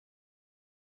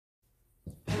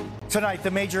Tonight,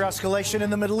 the major escalation in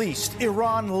the Middle East.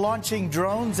 Iran launching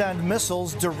drones and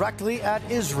missiles directly at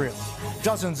Israel.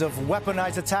 Dozens of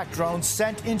weaponized attack drones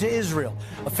sent into Israel.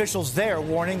 Officials there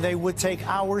warning they would take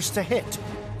hours to hit.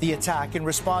 The attack in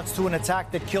response to an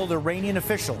attack that killed Iranian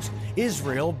officials.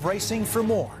 Israel bracing for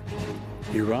more.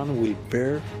 Iran will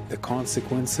bear the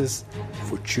consequences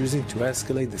for choosing to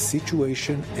escalate the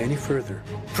situation any further.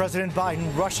 President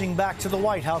Biden rushing back to the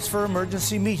White House for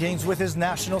emergency meetings with his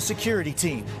national security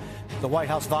team. The White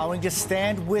House vowing to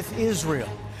stand with Israel.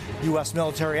 U.S.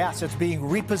 military assets being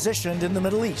repositioned in the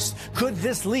Middle East. Could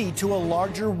this lead to a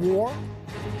larger war?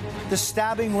 The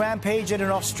stabbing rampage at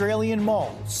an Australian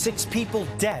mall. 6 people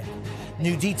dead.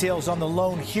 New details on the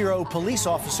lone hero police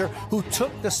officer who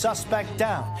took the suspect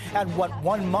down and what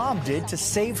one mom did to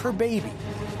save her baby.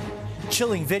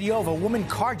 Chilling video of a woman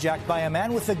carjacked by a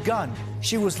man with a gun.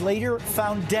 She was later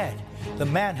found dead. The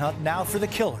manhunt now for the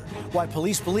killer, why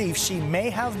police believe she may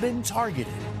have been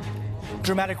targeted.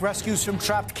 Dramatic rescues from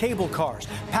trapped cable cars.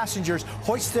 Passengers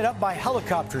hoisted up by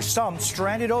helicopters, some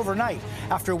stranded overnight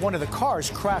after one of the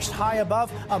cars crashed high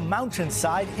above a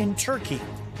mountainside in Turkey.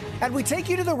 And we take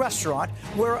you to the restaurant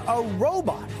where a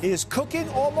robot is cooking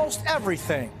almost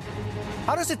everything.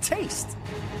 How does it taste?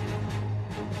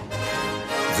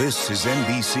 This is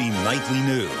NBC Nightly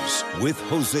News with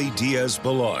Jose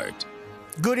Diaz-Balart.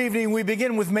 Good evening. We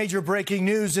begin with major breaking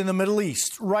news in the Middle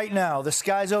East. Right now, the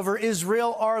skies over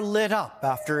Israel are lit up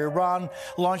after Iran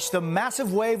launched a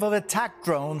massive wave of attack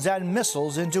drones and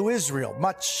missiles into Israel.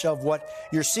 Much of what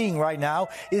you're seeing right now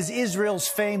is Israel's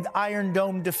famed Iron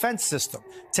Dome defense system,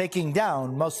 taking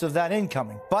down most of that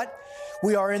incoming. But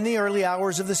we are in the early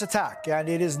hours of this attack, and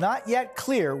it is not yet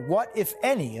clear what, if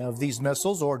any, of these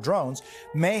missiles or drones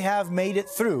may have made it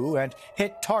through and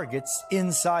hit targets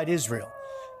inside Israel.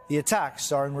 The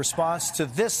attacks are in response to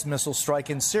this missile strike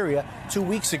in Syria 2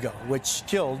 weeks ago, which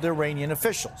killed Iranian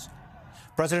officials.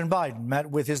 President Biden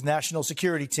met with his national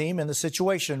security team in the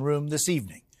Situation Room this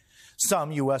evening.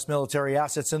 Some U.S. military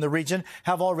assets in the region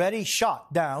have already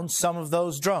shot down some of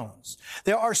those drones.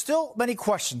 There are still many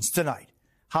questions tonight.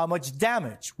 How much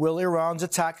damage will Iran's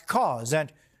attack cause,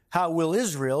 and how will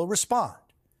Israel respond?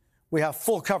 We have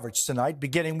full coverage tonight,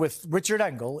 beginning with Richard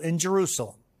Engel in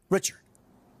Jerusalem. Richard.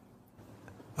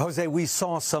 Jose, we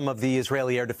saw some of the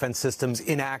Israeli air defense systems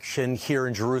in action here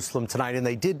in Jerusalem tonight, and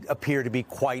they did appear to be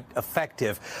quite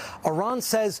effective. Iran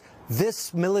says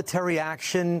this military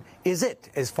action is it,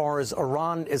 as far as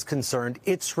Iran is concerned,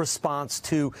 its response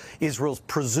to Israel's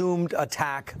presumed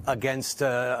attack against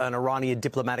an Iranian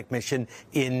diplomatic mission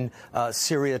in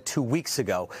Syria 2 weeks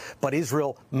ago. But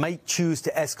Israel might choose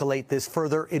to escalate this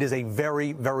further. It is a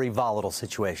very, very volatile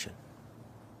situation.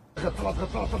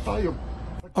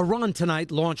 Iran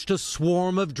tonight launched a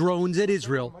swarm of drones at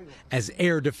Israel as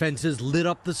air defenses lit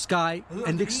up the sky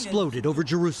and exploded over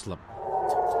Jerusalem.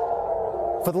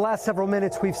 For the last several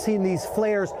minutes, we've seen these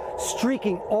flares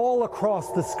streaking all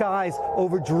across the skies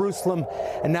over Jerusalem.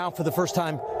 And now, for the first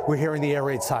time, we're hearing the air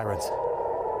raid sirens.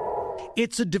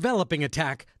 It's a developing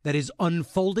attack that is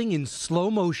unfolding in slow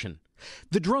motion.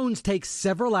 The drones take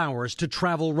several hours to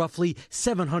travel roughly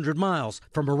 700 miles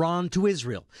from Iran to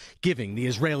Israel, giving the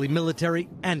Israeli military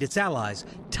and its allies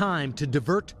time to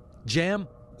divert, jam,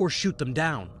 or shoot them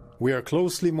down. We are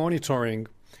closely monitoring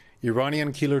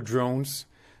Iranian killer drones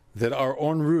that are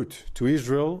en route to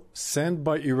Israel sent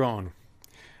by Iran.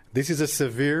 This is a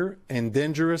severe and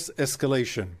dangerous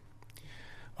escalation.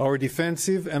 Our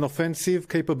defensive and offensive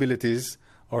capabilities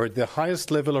are at the highest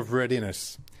level of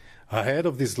readiness ahead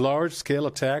of this large-scale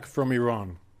attack from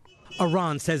Iran.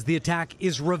 Iran says the attack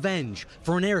is revenge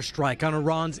for an airstrike on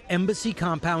Iran's embassy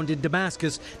compound in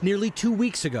Damascus nearly 2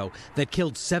 weeks ago that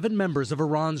killed 7 members of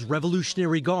Iran's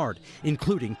Revolutionary Guard,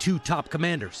 including 2 top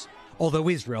commanders. Although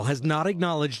Israel has not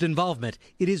acknowledged involvement,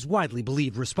 it is widely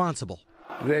believed responsible.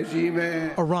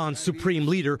 Iran's supreme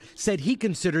leader said he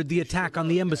considered the attack on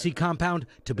the embassy compound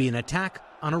to be an attack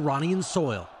on Iranian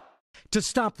soil. To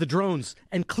stop the drones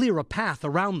and clear a path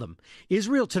around them,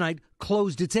 Israel tonight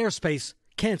closed its airspace,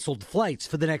 canceled flights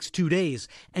for the next 2 days,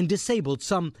 and disabled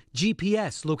some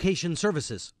GPS location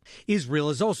services. Israel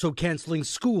is also canceling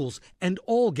schools and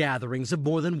all gatherings of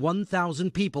more than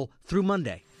 1,000 people through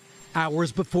Monday.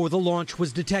 Hours before the launch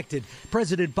was detected,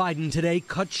 President Biden today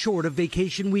cut short a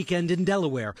vacation weekend in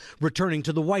Delaware, returning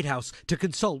to the White House to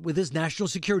consult with his national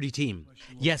security team.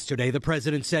 Yesterday, the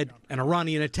president said an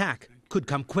Iranian attack could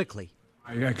come quickly.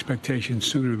 My expectation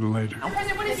sooner than later.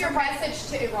 President, what is your message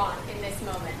to Iran in this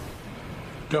moment?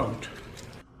 Don't.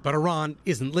 But Iran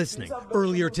isn't listening.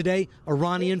 Earlier today,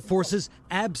 Iranian forces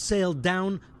abseiled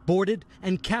down boarded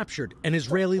and captured an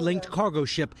Israeli-linked cargo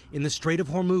ship in the Strait of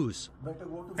Hormuz.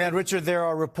 And Richard, there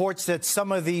are reports that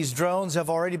some of these drones have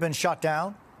already been shot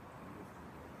down.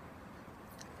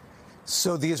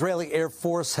 So the Israeli Air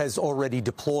Force has already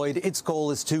deployed. Its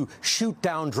goal is to shoot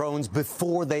down drones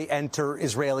before they enter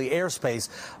Israeli airspace.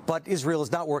 But Israel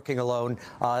is not working alone.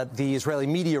 The Israeli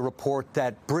media report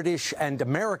that British and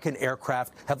American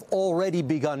aircraft have already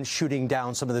begun shooting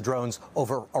down some of the drones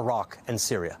over Iraq and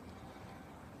Syria.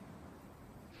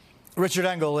 Richard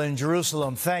Engel in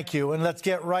Jerusalem, thank you. And let's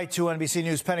get right to NBC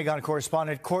News Pentagon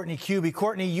correspondent Courtney Kuby.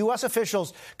 Courtney, U.S.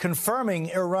 officials confirming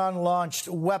Iran launched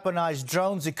weaponized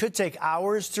drones. It could take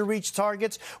hours to reach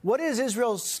targets. What is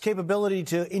Israel's capability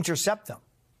to intercept them?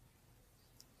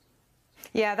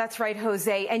 Yeah, that's right,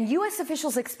 Jose. And U.S.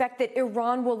 officials expect that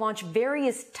Iran will launch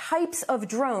various types of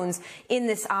drones in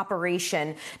this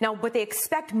operation. Now, but they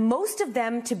expect most of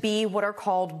them to be what are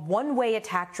called one-way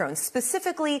attack drones,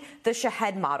 specifically the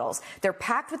Shahed models. They're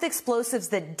packed with explosives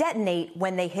that detonate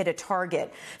when they hit a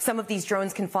target. Some of these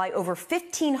drones can fly over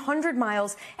 1,500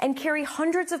 miles and carry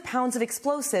hundreds of pounds of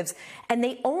explosives. And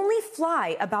they only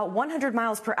fly about 100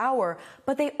 miles per hour,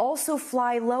 but they also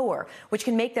fly lower, which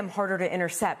can make them harder to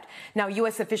intercept. Now,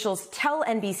 U.S. officials tell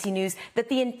NBC News that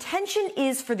the intention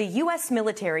is for the U.S.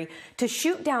 military to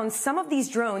shoot down some of these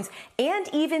drones and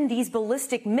even these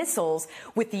ballistic missiles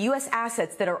with the U.S.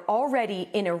 assets that are already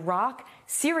in Iraq,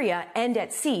 Syria, and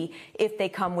at sea if they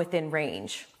come within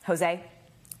range. Jose?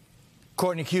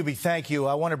 Courtney Kuby, thank you.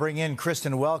 I want to bring in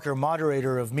Kristen Welker,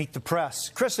 moderator of Meet the Press.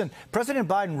 Kristen, President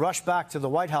Biden rushed back to the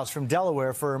White House from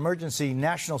Delaware for emergency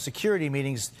national security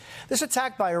meetings. This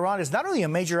attack by Iran is not only a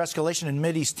major escalation in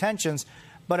Mideast tensions,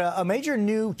 but a major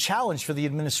new challenge for the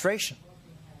administration.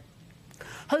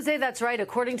 Jose, that's right.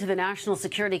 According to the National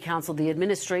Security Council, the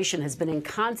administration has been in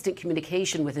constant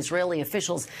communication with Israeli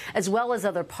officials, as well as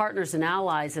other partners and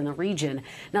allies in the region.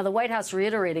 Now, the White House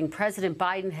reiterating President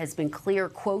Biden has been clear,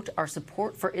 quote, our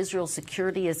support for Israel's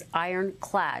security is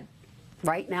ironclad.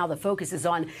 Right now, the focus is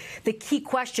on the key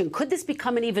question. Could this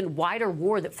become an even wider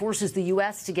war that forces the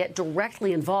U.S. to get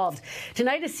directly involved?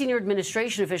 Tonight, a senior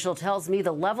administration official tells me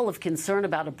the level of concern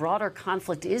about a broader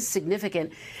conflict is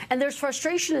significant. And there's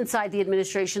frustration inside the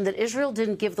administration that Israel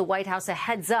didn't give the White House a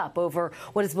heads up over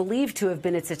what is believed to have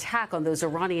been its attack on those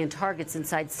Iranian targets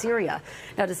inside Syria.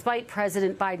 Now, despite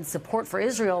President Biden's support for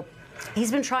Israel,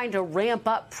 he's been trying to ramp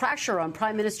up pressure on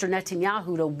Prime Minister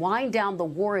Netanyahu to wind down the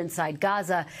war inside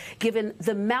Gaza, given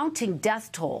the mounting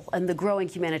death toll and the growing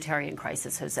humanitarian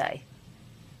crisis, Jose.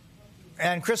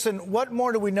 And, Kristen, what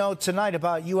more do we know tonight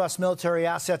about U.S. military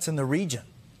assets in the region?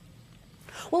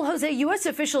 Well, Jose, U.S.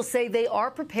 officials say they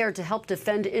are prepared to help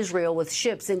defend Israel with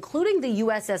ships, including the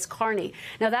USS Carney.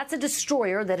 Now, that's a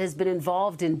destroyer that has been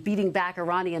involved in beating back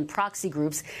Iranian proxy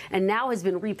groups and now has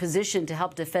been repositioned to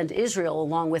help defend Israel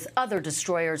along with other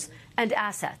destroyers and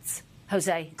assets.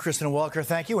 Jose. Kristen Welker,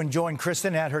 thank you. And join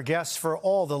Kristen and her guests for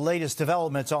all the latest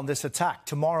developments on this attack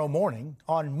tomorrow morning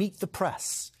on Meet the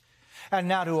Press. And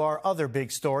now to our other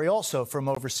big story, also from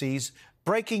overseas.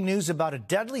 Breaking news about a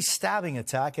deadly stabbing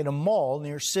attack in a mall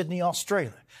near Sydney,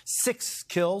 Australia. 6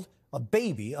 killed, a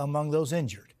baby among those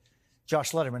injured.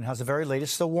 Josh Letterman has the very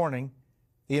latest, a warning.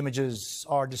 The images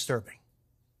are disturbing.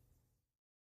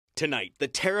 Tonight, the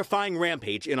terrifying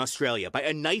rampage in Australia by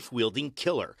a knife-wielding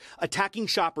killer, attacking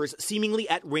shoppers seemingly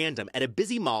at random at a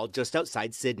busy mall just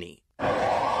outside Sydney.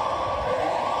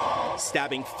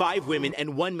 Stabbing 5 women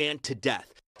and 1 man to death,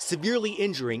 severely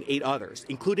injuring 8 others,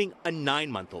 including a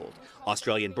 9-month-old.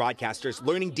 Australian broadcasters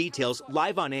learning details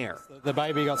live on air. The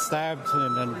baby got stabbed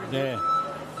and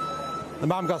the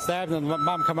mum got stabbed and the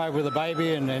mum came over with the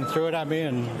baby and threw it at me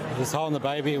and just holding the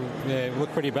baby. It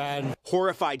looked pretty bad.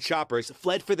 Horrified shoppers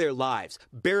fled for their lives,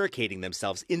 barricading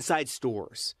themselves inside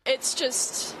stores. It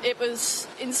was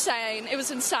insane. It was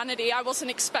insanity. I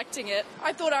wasn't expecting it.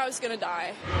 I thought I was going to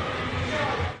die.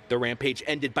 The rampage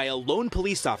ended by a lone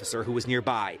police officer who was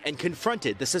nearby and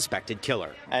confronted the suspected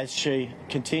killer. As she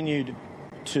continued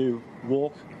to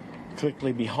walk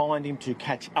quickly behind him to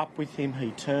catch up with him,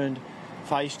 he turned,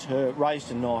 faced her,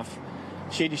 raised a knife.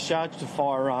 She discharged a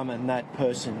firearm and that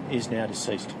person is now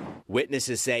deceased.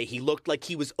 Witnesses say he looked like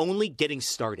he was only getting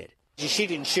started. She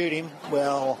didn't shoot him.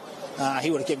 Well, he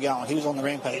would have kept going. He was on the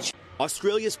rampage.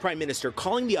 Australia's Prime Minister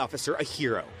calling the officer a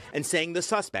hero and saying the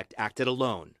suspect acted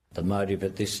alone. The motive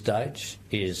at this stage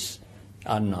is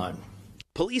unknown.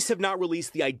 Police have not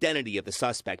released the identity of the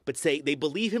suspect, but say they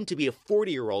believe him to be a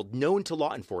 40-year-old known to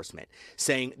law enforcement,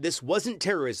 saying this wasn't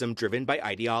terrorism driven by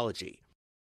ideology.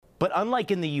 But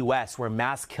unlike in the U.S., where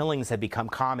mass killings have become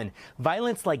common,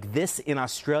 violence like this in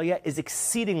Australia is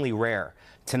exceedingly rare.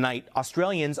 Tonight,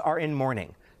 Australians are in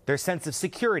mourning. their sense of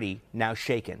security now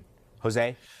shaken.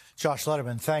 Jose? Josh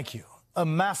Letterman, thank you. A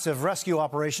massive rescue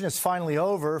operation is finally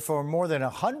over for more than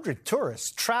 100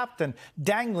 tourists trapped and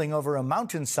dangling over a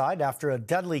mountainside after a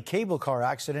deadly cable car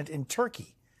accident in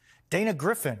Turkey. Dana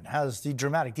Griffin has the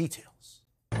dramatic details.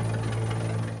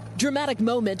 Dramatic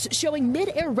moments showing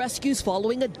mid-air rescues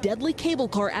following a deadly cable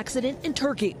car accident in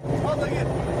Turkey.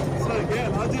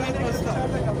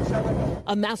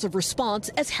 A massive response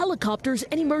as helicopters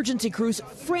and emergency crews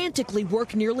frantically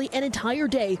work nearly an entire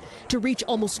day to reach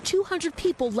almost 200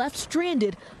 people left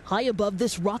stranded high above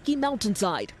this rocky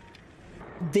mountainside.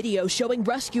 Video showing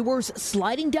rescuers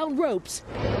sliding down ropes,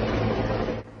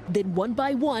 then one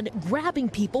by one grabbing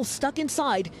people stuck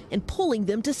inside and pulling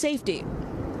them to safety.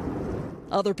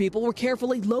 Other people were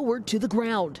carefully lowered to the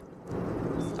ground.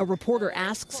 A reporter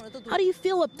asks, "How do you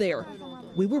feel up there?"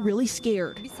 "We were really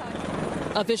scared."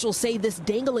 Officials say this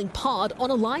dangling pod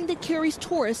on a line that carries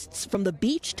tourists from the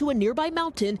beach to a nearby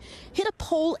mountain hit a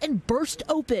pole and burst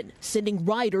open, sending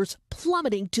riders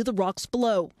plummeting to the rocks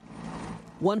below.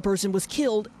 One person was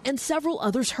killed and several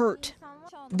others hurt.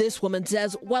 This woman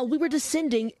says while we were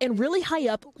descending and really high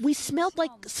up, we smelled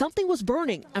like something was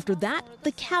burning. After that,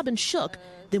 the cabin shook,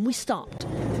 then we stopped.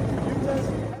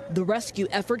 The rescue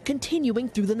effort continuing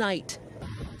through the night.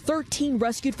 13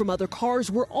 rescued from other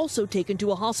cars were also taken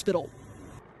to a hospital.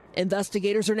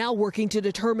 Investigators are now working to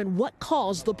determine what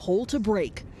caused the pole to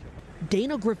break.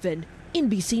 Dana Griffin,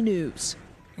 NBC News.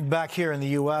 Back here in the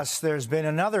U.S., there's been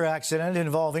another accident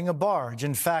involving a barge.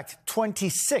 In fact,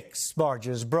 26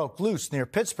 barges broke loose near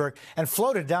Pittsburgh and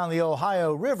floated down the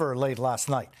Ohio River late last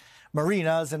night.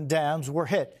 Marinas and dams were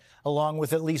hit, along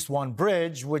with at least one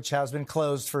bridge, which has been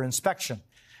closed for inspection.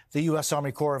 The U.S.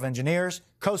 Army Corps of Engineers,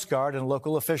 Coast Guard, and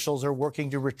local officials are working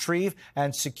to retrieve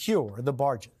and secure the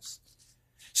barges.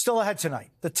 Still ahead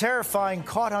tonight, the terrifying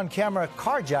caught-on-camera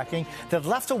carjacking that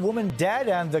left a woman dead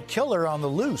and the killer on the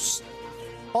loose.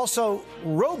 Also,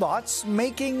 robots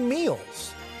making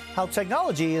meals. How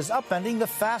technology is upending the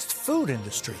fast food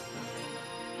industry.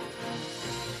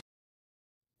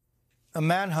 A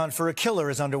manhunt for a killer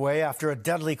is underway after a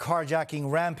deadly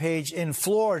carjacking rampage in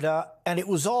Florida, and it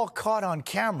was all caught on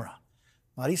camera.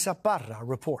 Marisa Parra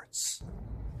reports.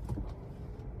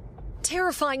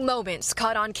 Terrifying moments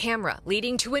caught on camera,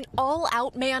 leading to an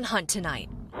all-out manhunt tonight.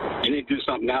 You need to do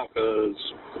something now because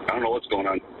I don't know what's going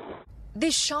on.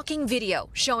 This shocking video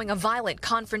showing a violent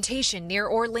confrontation near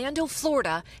Orlando,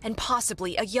 Florida, and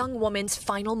possibly a young woman's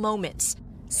final moments.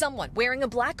 Someone wearing a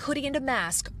black hoodie and a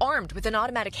mask, armed with an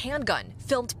automatic handgun,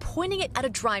 filmed pointing it at a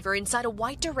driver inside a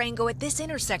white Durango at this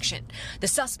intersection. The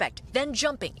suspect then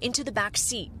jumping into the back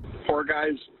seat. Poor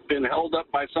guy's been held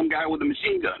up by some guy with a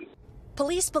machine gun.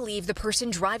 Police believe the person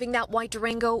driving that white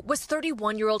Durango was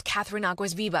 31-year-old Catherine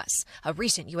Aguas Vivas, a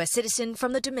recent U.S. citizen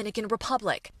from the Dominican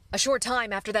Republic. A short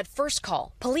time after that first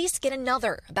call, police get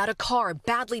another about a car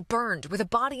badly burned with a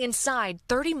body inside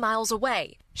 30 miles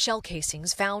away. Shell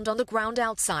casings found on the ground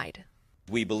outside.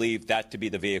 We believe that to be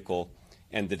the vehicle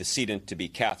and the decedent to be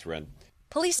Catherine.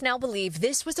 Police now believe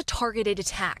this was a targeted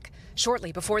attack.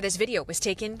 Shortly before this video was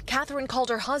taken, Catherine called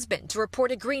her husband to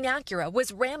report a green Acura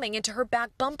was ramming into her back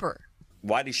bumper.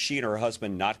 Why did she and her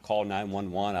husband not call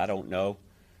 911? I don't know.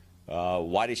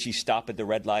 Why did she stop at the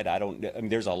red light? I mean,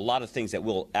 there's a lot of things that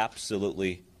we'll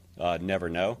absolutely never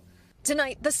know.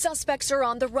 Tonight, the suspects are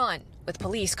on the run, with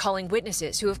police calling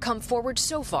witnesses who have come forward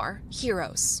so far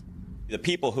heroes. The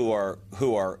people who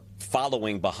are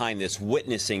following behind this,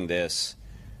 witnessing this,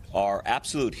 are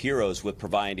absolute heroes with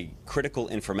providing critical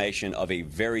information of a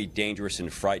very dangerous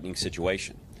and frightening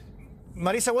situation.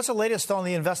 Marisa, what's the latest on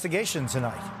the investigation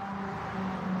tonight?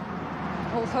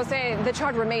 Well, Jose, the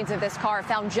charred remains of this car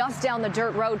found just down the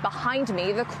dirt road behind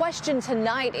me. The question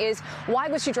tonight is, why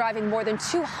was she driving more than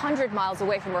 200 miles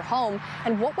away from her home,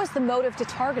 and what was the motive to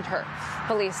target her?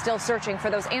 Police still searching for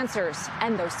those answers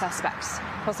and those suspects.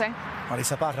 Jose?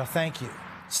 Marisa Parra, thank you.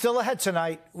 Still ahead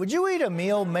tonight, would you eat a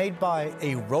meal made by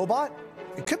a robot?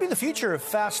 It could be the future of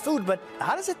fast food, but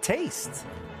how does it taste?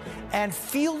 And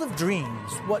Field of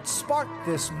Dreams, what sparked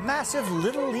this massive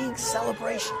Little League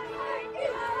celebration?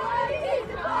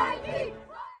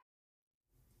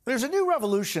 There's a new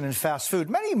revolution in fast food.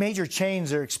 Many major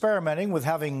chains are experimenting with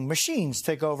having machines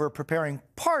take over preparing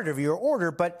part of your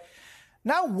order, but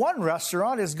now one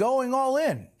restaurant is going all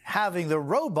in, having the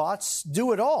robots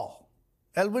do it all.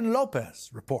 Elwin Lopez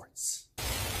reports.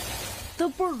 The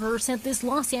burgers at this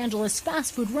Los Angeles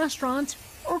fast food restaurant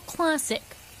are classic,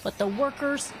 but the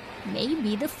workers may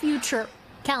be the future.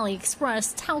 Cali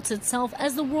Express touts itself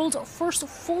as the world's first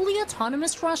fully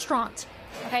autonomous restaurant.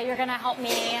 Okay, you're gonna help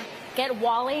me get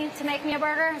Wally to make me a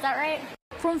burger, is that right?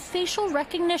 from facial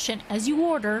recognition as you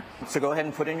order. So go ahead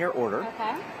and put in your order.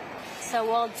 Okay. So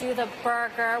we'll do the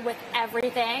burger with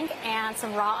everything and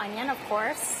some raw onion, of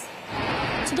course.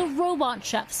 To the robot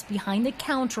chefs behind the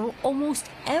counter, almost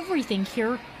everything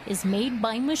here is made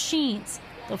by machines.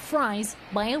 The fries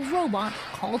by a robot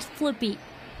called Flippy.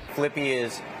 Flippy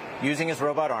is using his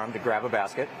robot arm to grab a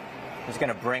basket. He's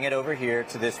going to bring it over here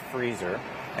to this freezer,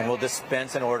 and we'll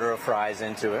dispense an order of fries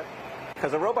into it.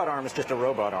 Because a robot arm is just a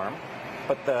robot arm,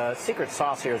 but the secret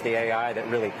sauce here is the AI that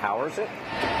really powers it.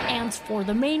 And for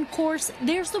the main course,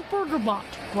 there's the burger bot,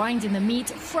 grinding the meat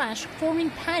fresh, forming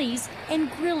patties,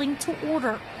 and grilling to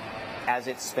order. As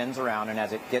it spins around and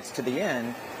as it gets to the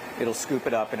end, it'll scoop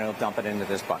it up and it'll dump it into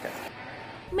this bucket.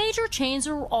 Major chains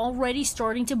are already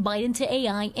starting to bite into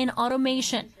AI and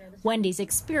automation. Wendy's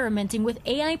experimenting with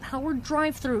AI-powered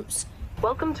drive-thrus.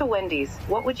 Welcome to Wendy's.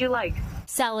 What would you like?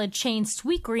 Salad chain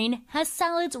Sweetgreen has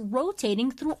salads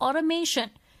rotating through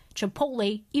automation.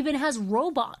 Chipotle even has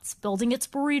robots building its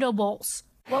burrito bowls.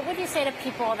 What would you say to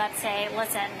people that say,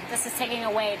 listen, this is taking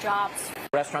away jobs?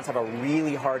 Restaurants have a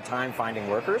really hard time finding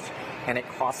workers, and it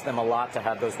costs them a lot to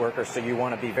have those workers, so you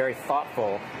want to be very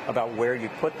thoughtful about where you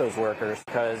put those workers,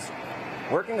 because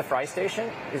working the fry station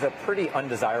is a pretty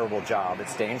undesirable job.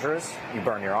 It's dangerous. You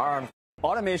burn your arm.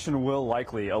 Automation will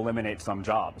likely eliminate some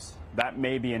jobs. That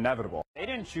may be inevitable. They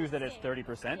didn't choose that it's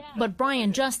 30%. But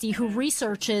Brian Justy, who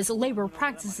researches labor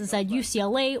practices at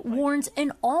UCLA, warns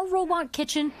an all-robot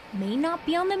kitchen may not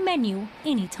be on the menu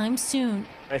anytime soon.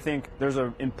 I think there's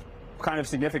a kind of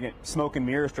significant smoke and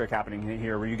mirrors trick happening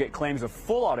here where you get claims of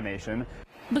full automation.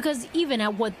 Because even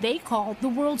at what they call the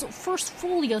world's first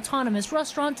fully autonomous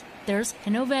restaurant, there's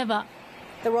Genoveva.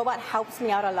 The robot helps me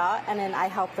out a lot, and then I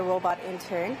help the robot in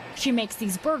turn. She makes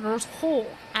these burgers whole,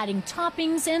 adding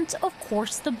toppings and, of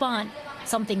course, the bun,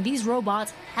 something these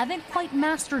robots haven't quite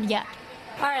mastered yet.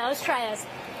 All right, let's try this.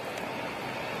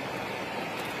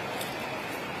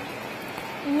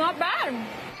 Not bad.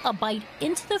 A bite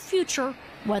into the future,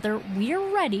 whether we're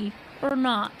ready or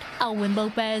not. Alwyn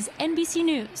Lopez, NBC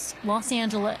News, Los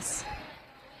Angeles.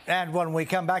 And when we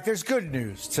come back, there's good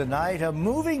news tonight, a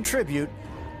moving tribute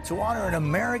to honor an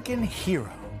American hero.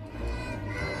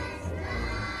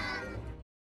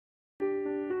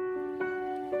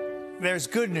 There's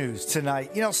good news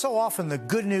tonight. You know, so often the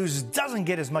good news doesn't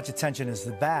get as much attention as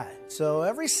the bad. So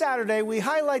every Saturday, we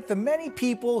highlight the many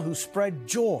people who spread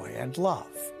joy and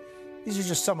love. These are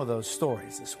just some of those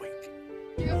stories this week.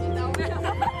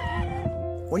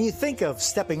 When you think of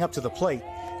stepping up to the plate,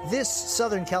 this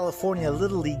Southern California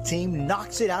Little League team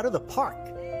knocks it out of the park.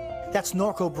 That's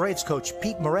Norco Braves coach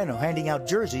Pete Moreno handing out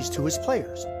jerseys to his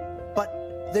players.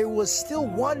 But there was still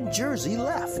one jersey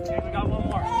left. Okay, we got one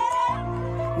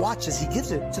more. Watch as he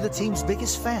gives it to the team's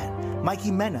biggest fan,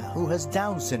 Mikey Mena, who has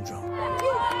Down syndrome.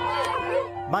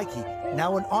 Mikey,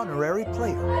 now an honorary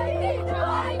player.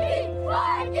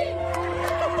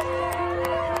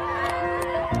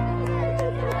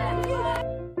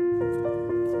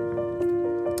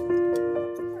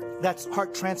 That's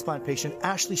heart transplant patient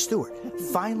Ashley Stewart,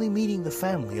 finally meeting the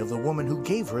family of the woman who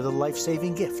gave her the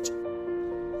life-saving gift.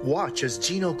 Watch as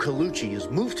Gino Colucci is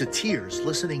moved to tears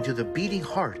listening to the beating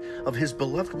heart of his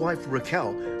beloved wife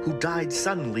Raquel, who died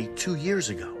suddenly 2 years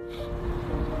ago.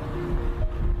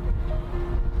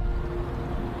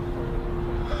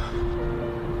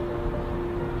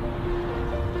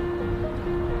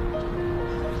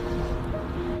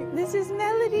 This is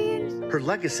Melody. Her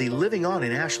legacy living on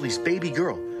in Ashley's baby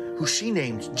girl, who she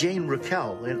named Jane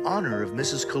Raquel in honor of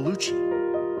Mrs. Colucci.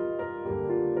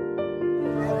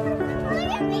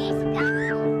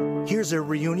 Here's a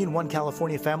reunion one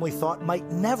California family thought might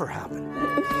never happen.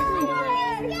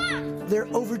 They're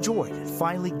overjoyed at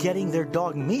finally getting their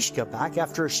dog Mishka back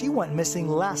after she went missing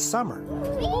last summer.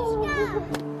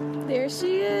 There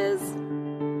she is.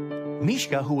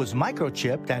 Mishka, who was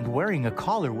microchipped and wearing a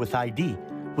collar with ID,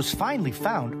 was finally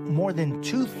found more than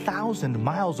 2,000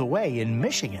 miles away in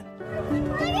Michigan.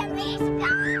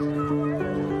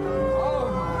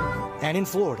 And in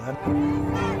Florida.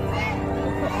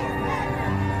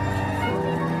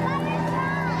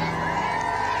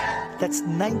 That's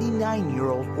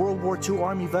 99-year-old World War II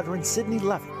Army veteran Sidney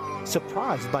Levy,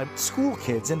 surprised by school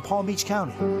kids in Palm Beach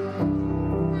County.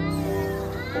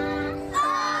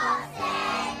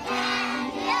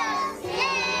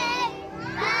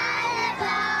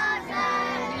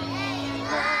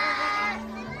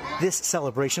 This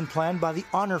celebration planned by the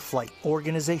Honor Flight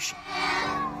organization.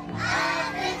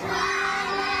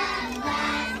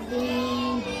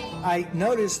 I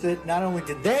noticed that not only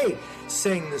did they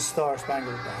sing the Star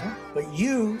Spangled Banner, but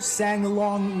you sang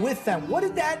along with them. What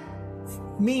did that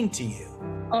mean to you?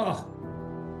 Oh,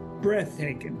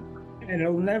 breathtaking, and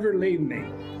it'll never leave me.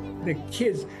 The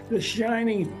kids, the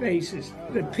shining faces,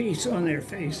 the peace on their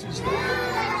faces.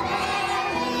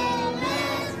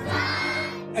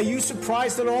 Are you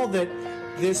surprised at all that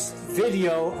this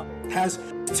video has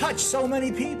touched so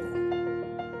many people?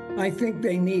 I think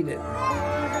they need it.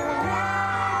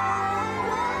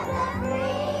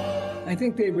 I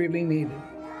think they really need it.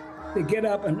 To get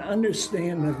up and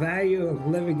understand the value of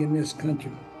living in this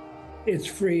country. It's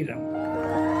freedom.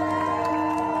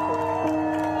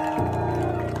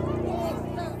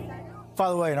 By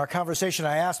the way, in our conversation,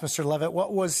 I asked Mr. Levitt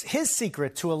what was his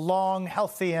secret to a long,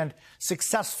 healthy, and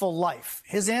successful life.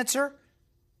 His answer?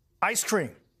 Ice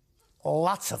cream.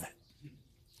 Lots of it.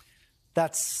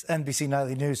 That's NBC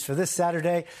Nightly News for this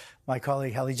Saturday. My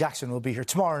colleague Hallie Jackson will be here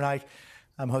tomorrow night.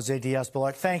 I'm Jose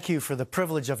Diaz-Balart. Thank you for the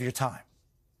privilege of your time.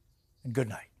 And good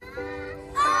night.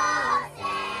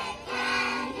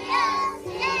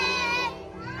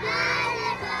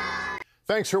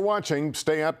 Thanks for watching.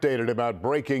 Stay updated about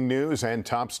breaking news and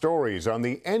top stories on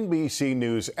the NBC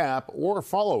News app or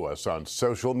follow us on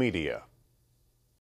social media.